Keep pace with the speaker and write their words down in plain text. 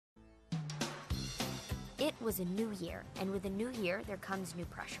It was a new year, and with a new year, there comes new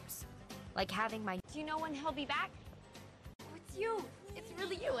pressures. Like having my... Do you know when he'll be back? Oh, it's you. It's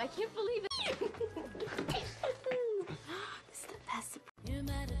really you. I can't believe it. This is the best.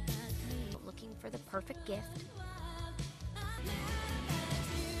 Looking for the perfect gift.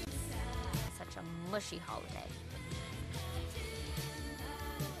 Such a mushy holiday.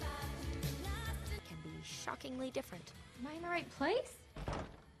 It can be shockingly different. Am I in the right place?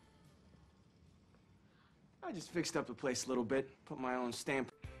 I just fixed up the place a little bit, put my own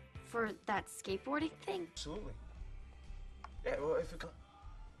stamp. For that skateboarding thing? Absolutely. Yeah, well, if it...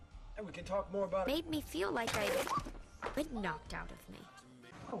 And we can talk more about it. Made me feel like I'd been knocked out of me.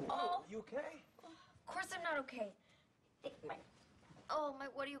 Oh, you okay? Of course I'm not okay.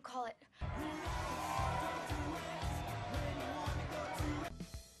 What do you call it?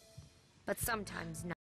 But sometimes not.